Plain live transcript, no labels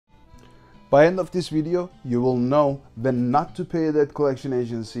By end of this video, you will know when not to pay a debt collection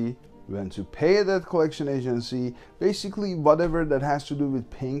agency, when to pay a debt collection agency, basically whatever that has to do with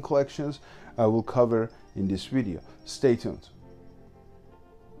paying collections, I will cover in this video. Stay tuned.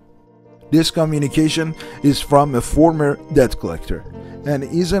 This communication is from a former debt collector and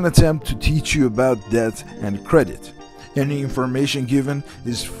is an attempt to teach you about debt and credit. Any information given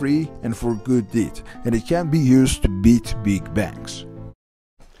is free and for good deed, and it can be used to beat big banks.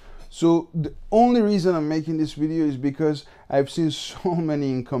 So the only reason I'm making this video is because I've seen so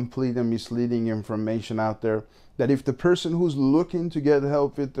many incomplete and misleading information out there that if the person who's looking to get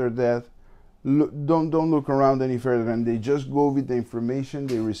help with their debt don't look around any further and they just go with the information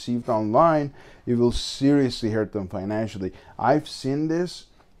they received online, it will seriously hurt them financially. I've seen this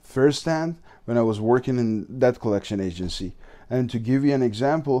firsthand when I was working in debt collection agency. And to give you an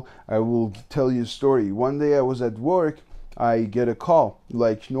example, I will tell you a story. One day I was at work, I get a call,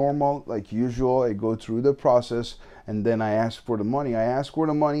 like normal, like usual. I go through the process and then I ask for the money. I ask for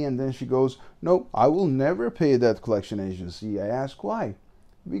the money and then she goes, "No, I will never pay that collection agency." I ask why.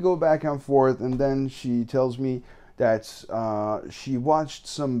 We go back and forth and then she tells me that she watched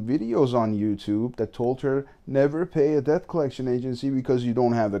some videos on YouTube that told her never pay a debt collection agency because you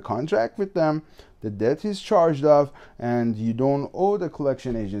don't have a contract with them, the debt is charged off, and you don't owe the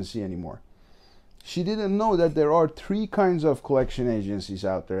collection agency anymore. She didn't know that there are 3 kinds of collection agencies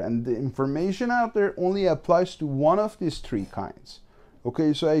out there, and the information out there only applies to one of these 3 kinds.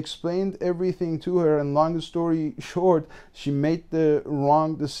 Okay, so I explained everything to her, and long story short, she made the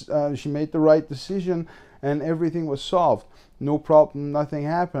right decision, and everything was solved. No problem, nothing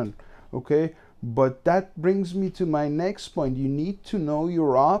happened. Okay, but that brings me to my next point. You need to know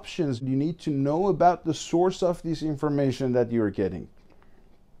your options. You need to know about the source of this information that you're getting.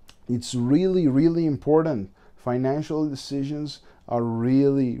 It's really, really important. Financial decisions are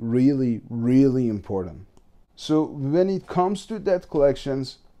really, really, really important. So when it comes to debt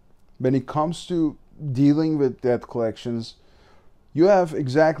collections, when it comes to dealing with debt collections, you have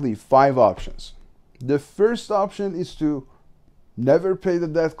exactly 5 options. The first option is to never pay the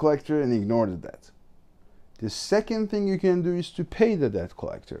debt collector and ignore the debt. The second thing you can do is to pay the debt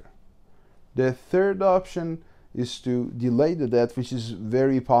collector. The third option is to delay the debt, which is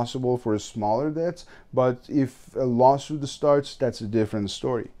very possible for smaller debts, but if a lawsuit starts, that's a different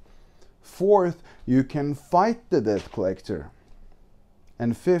story. Fourth, you can fight the debt collector.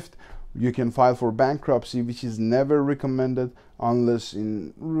 And fifth, you can file for bankruptcy, which is never recommended unless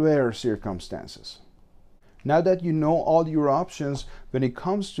in rare circumstances. Now that you know all your options when it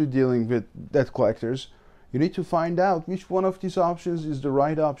comes to dealing with debt collectors, you need to find out which one of these options is the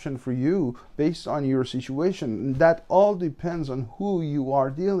right option for you based on your situation. And that all depends on who you are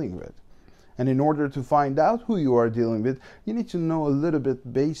dealing with. And in order to find out who you are dealing with, you need to know a little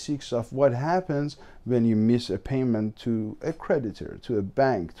bit basics of what happens when you miss a payment to a creditor, to a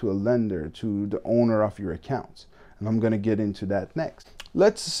bank, to a lender, to the owner of your account. And I'm going to get into that next.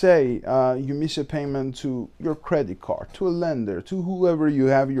 Let's say you miss a payment to your credit card, to a lender, to whoever you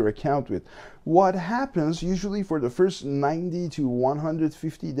have your account with. What happens usually for the first 90 to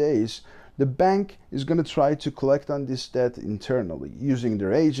 150 days, the bank is going to try to collect on this debt internally using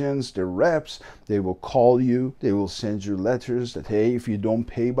their agents, their reps. They will call you, they will send you letters that, hey, if you don't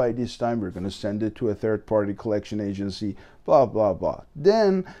pay by this time, we're going to send it to a third-party collection agency, blah, blah, blah.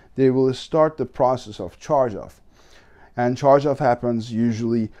 Then they will start the process of charge-off. And charge-off happens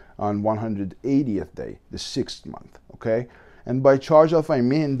usually on 180th day, the 6th month, okay? And by charge-off, I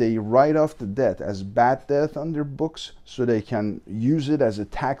mean they write off the debt as bad debt on their books so they can use it as a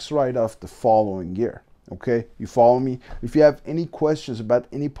tax write-off the following year, okay? You follow me? If you have any questions about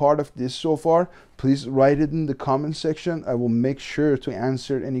any part of this so far, please write it in the comment section. I will make sure to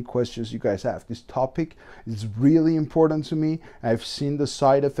answer any questions you guys have. This topic is really important to me. I've seen the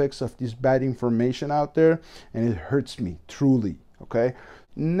side effects of this bad information out there, and it hurts me, truly, okay?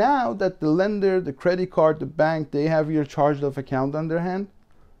 Now that the lender, the credit card, the bank, they have your charged off account on their hand,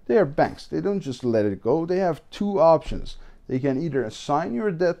 they are banks. They don't just let it go. They have 2 options. They can either assign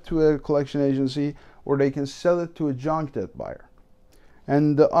your debt to a collection agency or they can sell it to a junk debt buyer.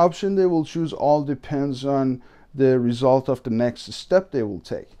 And the option they will choose all depends on the result of the next step they will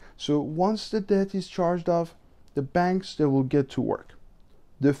take. So once the debt is charged off, the banks, they will get to work.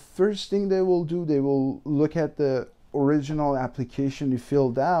 The first thing they will do, they will look at the original application you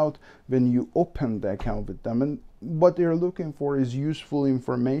filled out when you opened the account with them, and what they're looking for is useful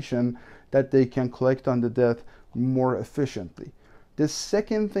information that they can collect on the debt more efficiently. The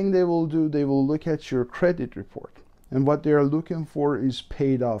second thing they will do, they will look at your credit report. And what they are looking for is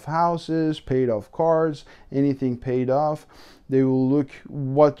paid off houses, paid off cars, anything paid off. They will look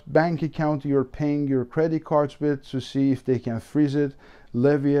what bank account you're paying your credit cards with to see if they can freeze it,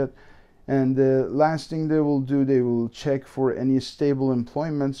 levy it. And the last thing they will do, they will check for any stable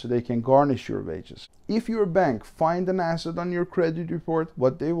employment so they can garnish your wages. If your bank find an asset on your credit report,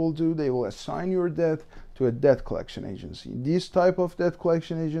 what they will do, they will assign your debt to a debt collection agency. These type of debt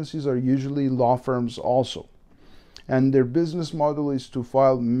collection agencies are usually law firms also. And their business model is to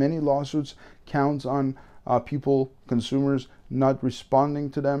file many lawsuits, counts on people, consumers, not responding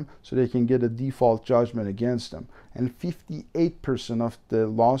to them so they can get a default judgment against them. And 58% of the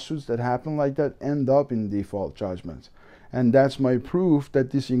lawsuits that happen like that end up in default judgments. And that's my proof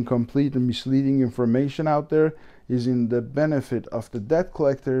that this incomplete and misleading information out there is in the benefit of the debt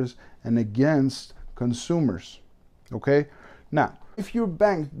collectors and against consumers. Okay? Now, if your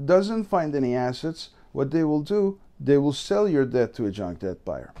bank doesn't find any assets, what they will do, they will sell your debt to a junk debt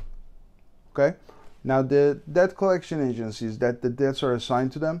buyer. Okay? Now, the debt collection agencies that the debts are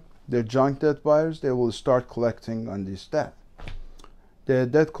assigned to them, they're junk debt buyers, they will start collecting on this debt. The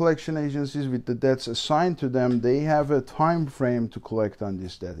debt collection agencies with the debts assigned to them, they have a time frame to collect on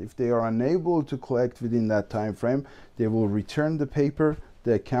this debt. If they are unable to collect within that time frame, they will return the paper,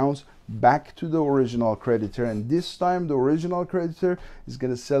 the accounts, back to the original creditor, and this time the original creditor is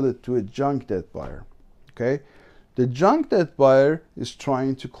going to sell it to a junk debt buyer. Okay? The junk debt buyer is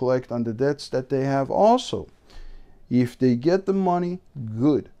trying to collect on the debts that they have also. If they get the money,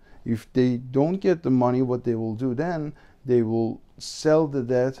 good. If they don't get the money, what they will do then, they will sell the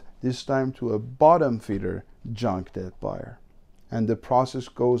debt, this time to a bottom feeder junk debt buyer. And the process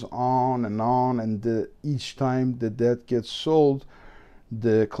goes on, and each time the debt gets sold,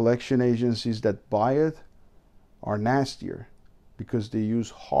 the collection agencies that buy it are nastier because they use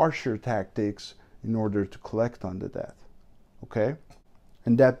harsher tactics in order to collect on the debt. Okay?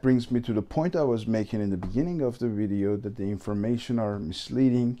 And that brings me to the point I was making in the beginning of the video, that the information are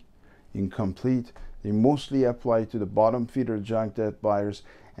misleading, incomplete. They mostly apply to the bottom feeder junk debt buyers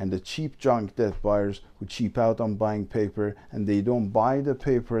and the cheap junk debt buyers who cheap out on buying paper, and they don't buy the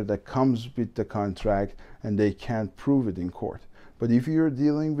paper that comes with the contract and they can't prove it in court. But if you're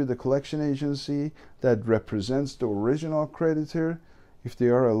dealing with a collection agency that represents the original creditor, if they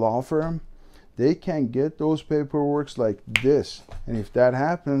are a law firm, they can get those paperworks like this. And if that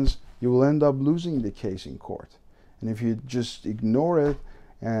happens, you will end up losing the case in court. And if you just ignore it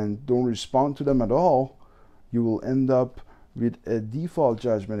and don't respond to them at all, you will end up with a default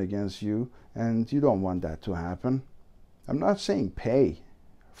judgment against you, and you don't want that to happen. I'm not saying pay,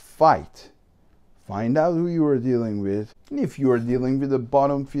 fight. Find out who you are dealing with. And if you are dealing with a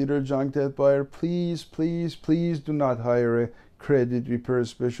bottom feeder junk debt buyer, please, please, please do not hire a credit repair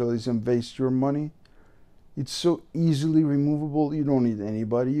specialist and waste your money. It's so easily removable. You don't need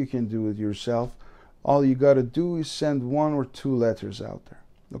anybody. You can do it yourself. All you got to do is send 1 or 2 letters out there.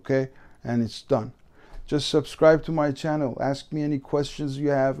 Okay? And it's done. Just subscribe to my channel. Ask me any questions you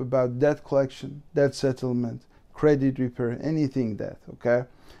have about debt collection, debt settlement, credit repair, anything debt. Okay?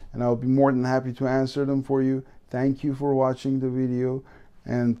 And I'll be more than happy to answer them for you. Thank you for watching the video,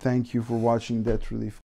 and thank you for watching Debt Relief.